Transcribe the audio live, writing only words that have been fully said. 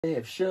They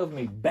have shoved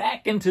me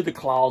back into the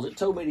closet,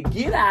 told me to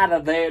get out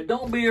of there,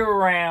 don't be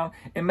around,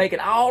 and making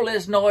all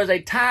this noise.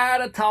 They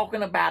tired of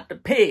talking about the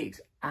pigs.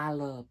 I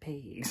love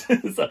pigs.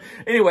 So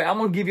anyway, I'm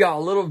going to give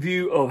y'all a little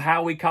view of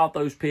how we caught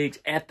those pigs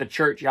at the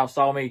church. Y'all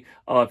saw me.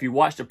 If you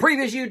watched the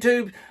previous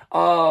YouTube,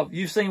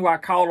 you've seen where I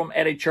caught them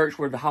at a church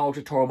where the hogs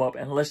had tore them up.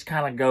 And let's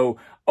kind of go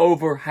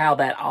over how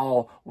that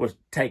all was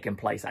taking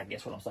place, I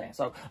guess what I'm saying.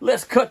 So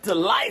let's cut the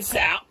lights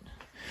out.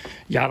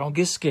 Y'all don't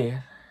get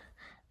scared.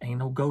 Ain't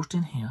no ghost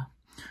in here.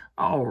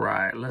 All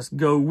right, let's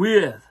go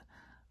with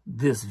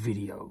this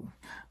video.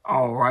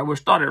 All right, we'll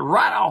start it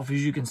right off.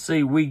 As you can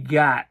see, we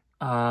got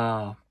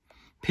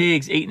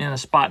pigs eating in a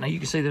spot. Now, you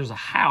can see there's a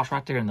house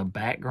right there in the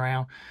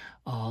background.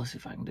 Let's see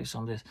if I can do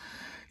some of this.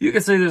 You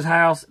can see this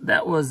house.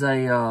 That was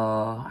a,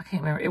 I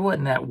can't remember. It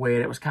wasn't that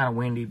wet. It was kind of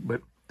windy,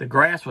 but the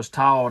grass was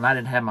tall, and I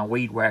didn't have my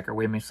weed whacker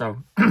with me.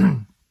 So,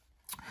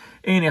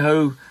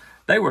 anywho,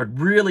 they were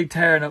really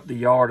tearing up the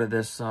yard of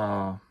this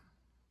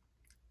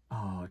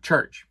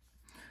church.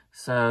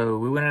 So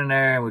we went in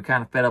there and we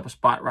kind of fed up a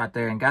spot right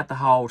there and got the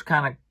hogs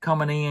kind of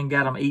coming in,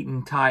 got them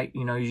eating tight.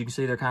 You know, as you can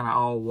see, they're kind of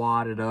all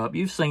wadded up.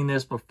 You've seen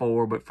this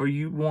before, but for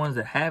you ones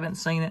that haven't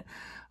seen it,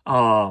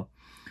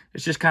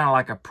 it's just kind of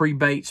like a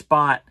pre-bait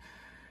spot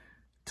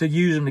to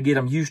use them to get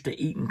them used to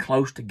eating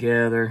close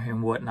together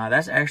and whatnot.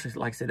 That's actually,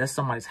 like I said, that's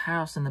somebody's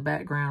house in the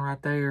background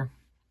right there.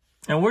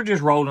 And we're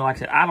just rolling. Like I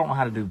said, I don't know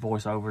how to do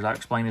voiceovers. I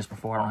explained this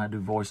before. I don't know how to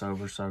do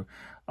voiceovers. So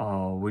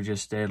we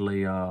just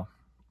steadily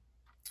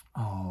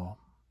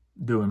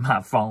doing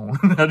my phone.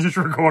 I just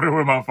recorded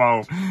with my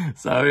phone.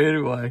 So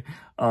anyway,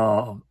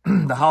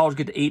 the hogs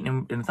get to eat.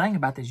 And the thing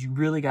about this, you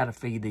really got to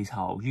feed these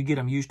hogs. You get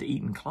them used to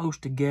eating close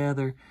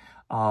together,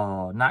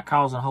 not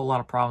causing a whole lot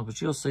of problems.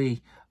 But you'll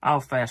see,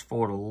 I'll fast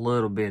forward a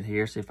little bit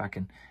here, see if I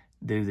can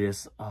do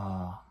this.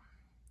 As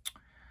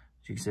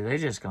you can see, they're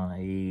just going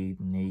to eat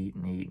and eat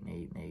and eat and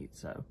eat and eat.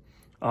 So,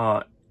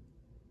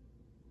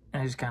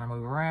 and just kind of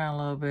move around a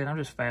little bit. I'm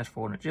just fast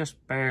forwarding it, just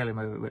barely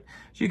move it. But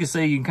as you can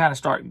see, you can kind of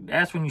start,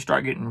 that's when you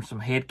start getting some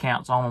head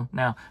counts on them.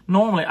 Now,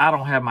 normally I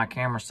don't have my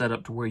camera set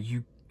up to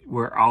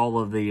where all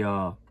of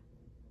the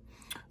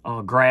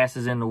grass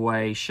is in the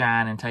way,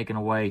 shining, taking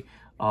away,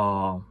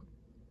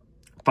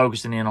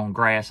 focusing in on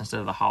grass instead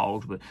of the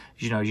hogs. But,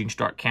 you know, you can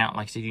start counting,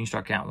 like I said, you can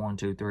start counting 1,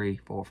 2, 3,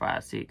 4,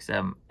 5, 6,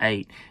 7,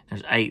 8.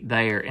 There's 8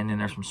 there, and then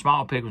there's some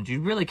small pig ones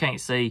you really can't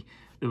see.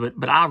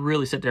 But I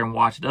really sit there and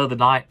watch it. The other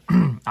night,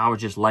 I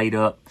was just laid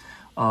up,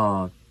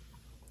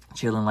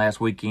 chilling last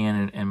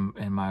weekend, and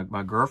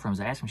my girlfriend was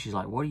asking me, she's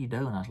like, what are you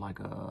doing? I was like,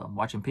 I'm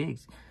watching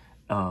pigs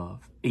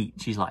eat.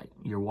 She's like,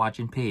 you're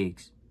watching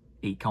pigs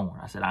eat corn.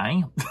 I said, I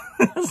am.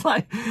 It's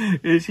like,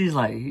 she's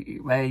like,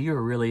 man, you're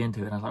really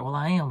into it. And I was like, well,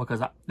 I am,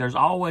 because there's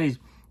always,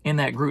 in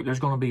that group, there's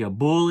going to be a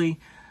bully.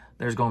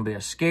 There's going to be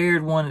a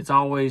scared one that's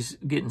always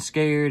getting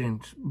scared and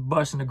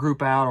busting the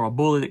group out, or a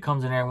bully that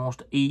comes in there and wants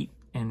to eat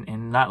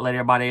and not let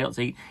everybody else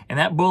eat. And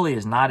that bully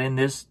is not in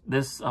this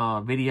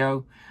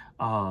video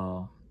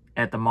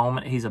at the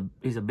moment. He's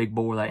a big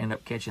boar that I end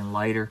up catching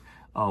later.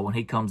 When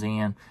he comes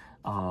in,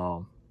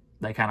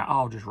 they kind of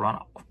all just run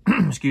off.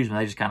 Excuse me,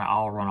 they just kind of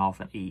all run off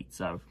and eat.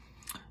 So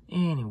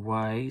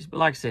anyways, but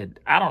like I said,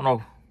 I don't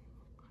know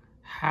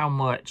how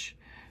much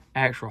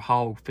actual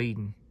hog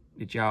feeding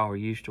that y'all are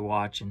used to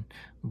watching,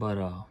 but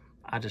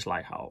I just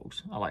like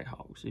hogs. I like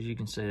hogs. As you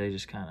can see, they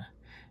just kind of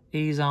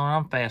ease on.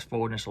 I'm fast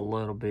forwarding this a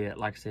little bit.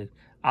 Like I said,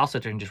 I'll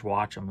sit there and just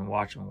watch them and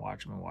watch them and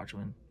watch them and watch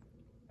them.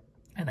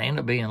 And they end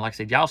up being, like I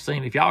said, y'all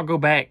seen, if y'all go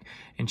back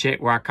and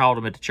check where I caught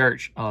them at the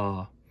church,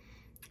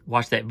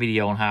 watch that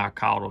video on how I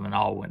caught them and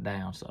all went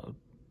down. So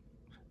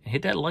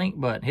hit that link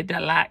button, hit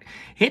that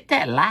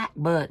like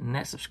button,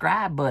 that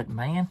subscribe button,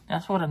 man.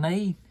 That's what I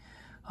need.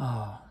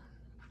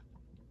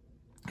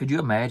 Could you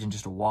imagine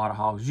just a wad of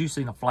hogs? You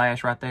seen a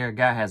flash right there? A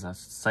guy has a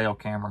cell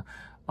camera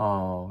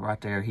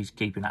right there. He's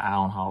keeping an eye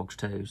on hogs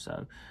too.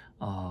 So,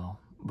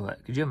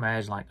 but could you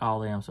imagine like all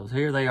them? So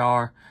here they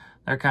are.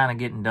 They're kind of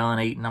getting done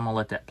eating. I'm gonna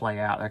let that play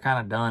out. They're kind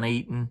of done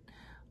eating.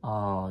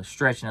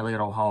 Stretching. The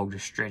little hog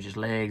just stretch his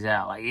legs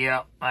out like,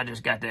 yep, I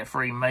just got that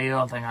free meal.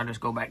 I think I'll just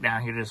go back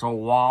down here to this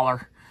old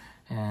waller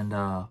and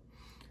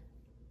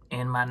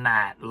in my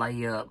night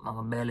lay up.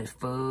 My belly's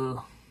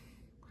full.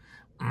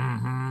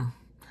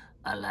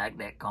 I like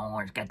that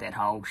corn. It's got that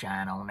hog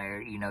shine on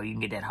there. You know, you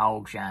can get that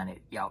hog shine at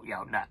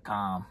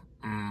yawk.com.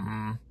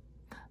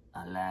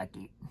 I like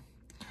it.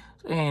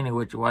 So any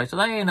which way. So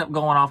they end up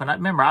going off. And I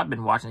remember, I've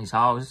been watching these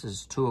hogs. This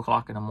is 2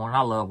 o'clock in the morning.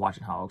 I love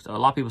watching hogs. So a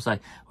lot of people say,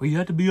 well, you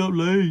have to be up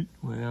late.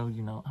 Well,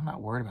 you know, I'm not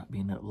worried about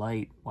being up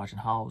late watching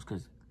hogs,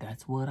 because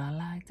that's what I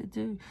like to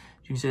do.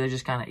 As you can see, they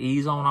just kind of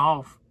ease on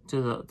off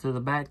to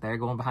the back there,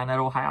 going behind that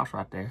old house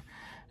right there.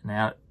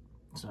 Now,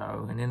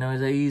 so, and then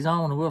as they ease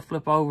on, and we'll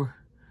flip over.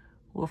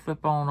 We'll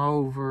flip on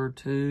over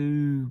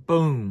to,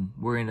 boom,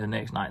 we're into the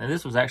next night. Now,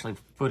 this was actually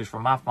footage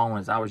from my phone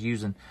as I was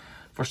using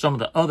for some of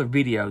the other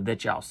video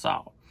that y'all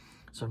saw.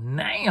 So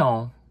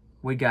now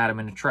we got them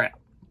in the trap.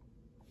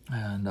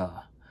 And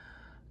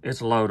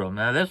it's a load of them.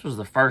 Now, this was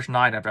the first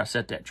night after I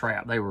set that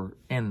trap. They were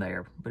in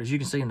there. But as you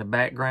can see in the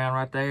background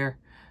right there,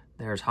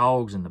 There's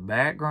hogs in the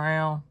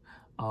background.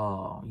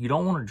 You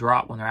don't want to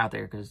drop when they're out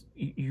there because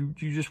you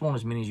just want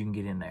as many as you can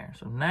get in there.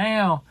 So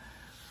now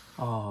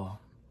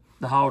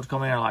the hogs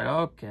come in and are like,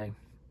 okay.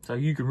 So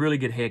you can really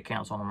get head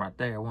counts on them right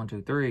there. 1,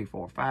 2, 3,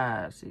 4,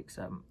 5, 6,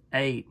 7,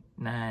 8,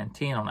 9,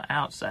 10 on the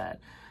outside.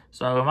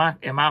 So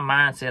in my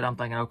mindset, I'm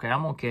thinking, okay,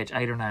 I'm going to catch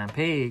 8 or 9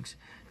 pigs,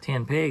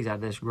 10 pigs out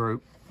of this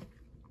group.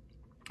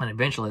 And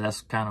eventually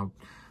that's kind of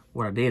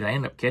what I did. I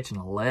ended up catching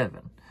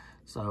 11.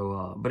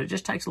 So, but it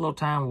just takes a little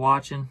time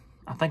watching.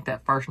 I think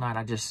that first night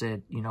I just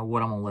said, you know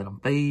what, I'm going to let them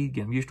feed,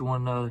 get them used to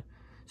one another.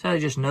 So they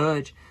just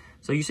nudge.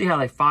 So you see how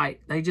they fight.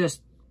 They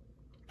just,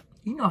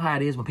 you know how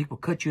it is when people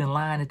cut you in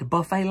line at the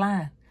buffet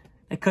line.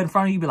 They cut in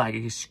front of you, be like,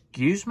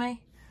 excuse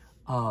me,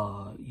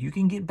 you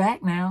can get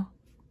back now.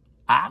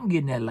 I'm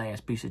getting that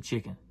last piece of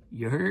chicken.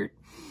 You heard?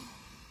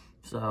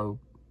 So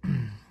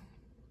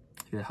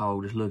the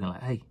hog just looking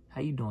like, hey,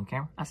 how you doing,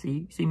 Cameron? I see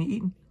you. See me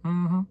eating?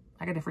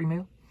 I got that free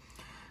meal.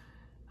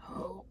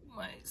 Oh,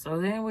 man. So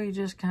then we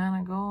just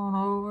kind of going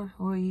over.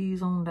 We'll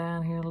ease on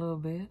down here a little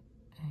bit.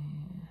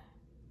 And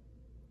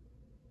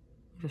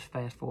just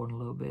fast forwarding a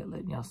little bit,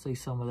 letting y'all see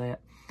some of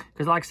that.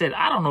 Because like I said,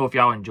 I don't know if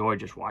y'all enjoy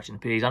just watching the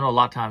pigs. I know a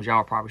lot of times y'all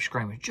are probably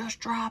screaming, just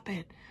drop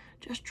it.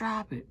 Just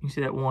drop it. You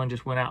see that one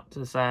just went out to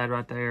the side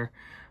right there.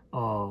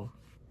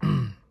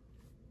 I'm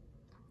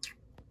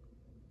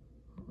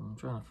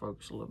trying to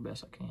focus a little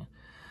best I can.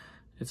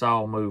 It's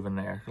all moving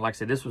there. Like I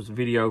said, this was a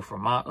video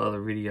from my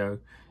other video,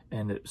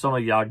 and some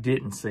of y'all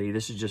didn't see.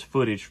 This is just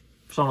footage.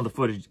 Some of the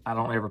footage I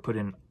don't ever put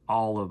in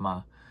all of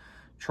my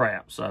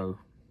traps. So,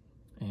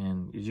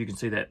 and as you can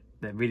see, that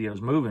video is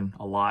moving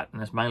a lot,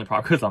 and that's mainly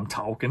probably because I'm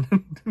talking.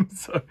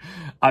 So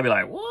I'd be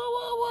like, whoa,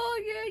 whoa, whoa,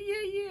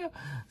 yeah.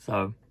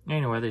 So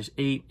anyway, there's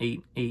eat.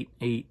 And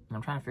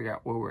I'm trying to figure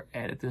out where we're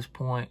at this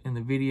point in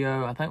the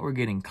video. I think we're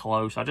getting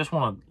close. I just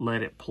want to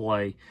let it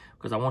play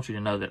because I want you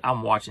to know that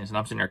I'm watching this and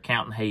I'm sitting there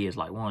counting heads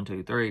like 1,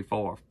 2, 3,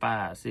 4,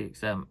 5, 6,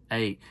 7,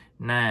 8,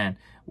 9.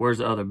 Where's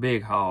the other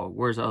big hog?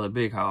 Where's the other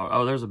big hog?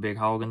 Oh, there's a big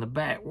hog in the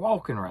back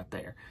walking right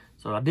there.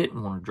 So I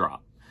didn't want to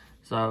drop.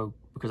 So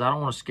because I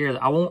don't want to scare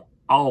them. I want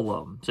all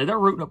of them. So they're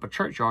rooting up a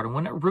churchyard, and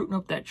when they're rooting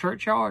up that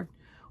churchyard,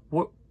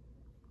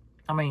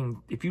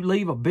 if you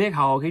leave a big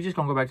hog, he's just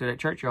gonna go back to that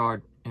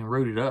churchyard and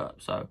root it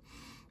up. So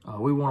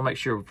we want to make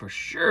sure for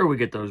sure we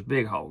get those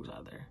big hogs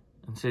out there.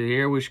 And see,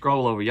 here we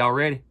scroll over. Y'all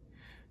ready?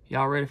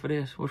 Y'all ready for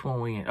this? Which one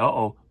we in?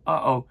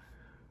 Uh-oh.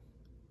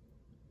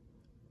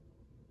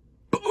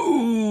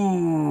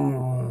 Boom!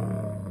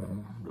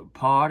 The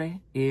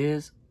party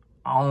is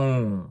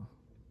on.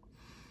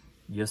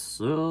 Yes,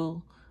 sir.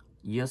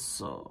 Yes,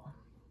 sir.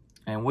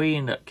 And we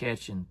end up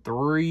catching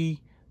 3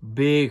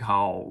 big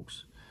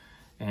hogs.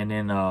 And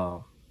then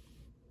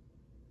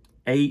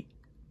 8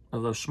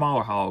 of those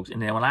smaller hogs.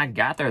 And then when I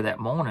got there that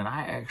morning,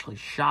 I actually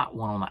shot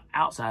one on the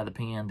outside of the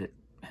pen that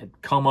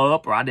had come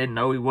up, or I didn't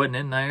know he wasn't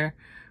in there,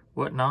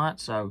 whatnot.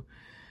 So,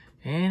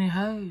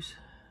 anyhows,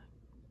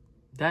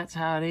 that's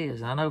how it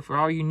is. I know for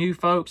all you new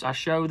folks, I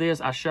show this.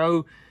 I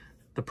show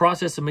the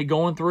process of me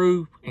going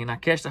through, and I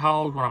catch the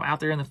hogs when I'm out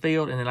there in the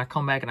field, and then I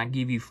come back and I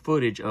give you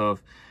footage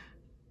of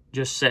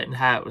just setting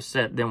how it was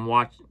set, them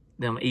watch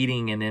them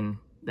eating, and then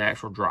the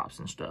actual drops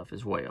and stuff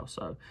as well.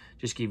 So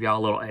just give y'all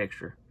a little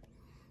extra,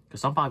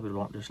 because some people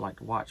don't just like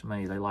to watch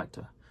me. They like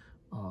to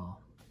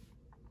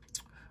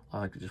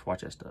just watch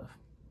that stuff.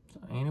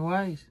 So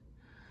anyways,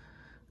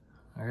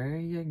 there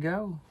you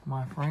go,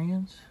 my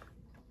friends.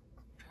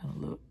 Trying to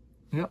look.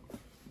 Yep.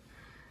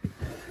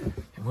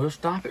 And we'll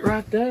stop it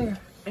right there.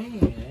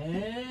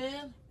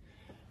 And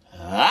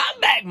I'm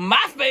back.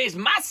 My face,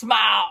 my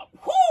smile.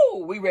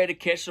 Whoo! We ready to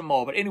catch some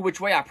more. But any which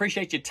way, I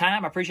appreciate your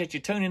time. I appreciate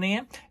you tuning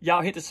in.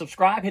 Y'all hit the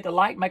subscribe, hit the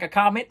like, make a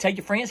comment, tell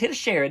your friends, hit a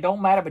share. It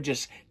don't matter, but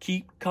just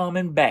keep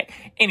coming back.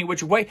 Any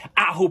which way,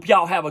 I hope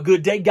y'all have a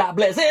good day. God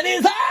bless. And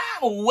as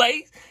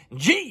always,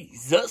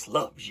 Jesus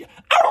loves you.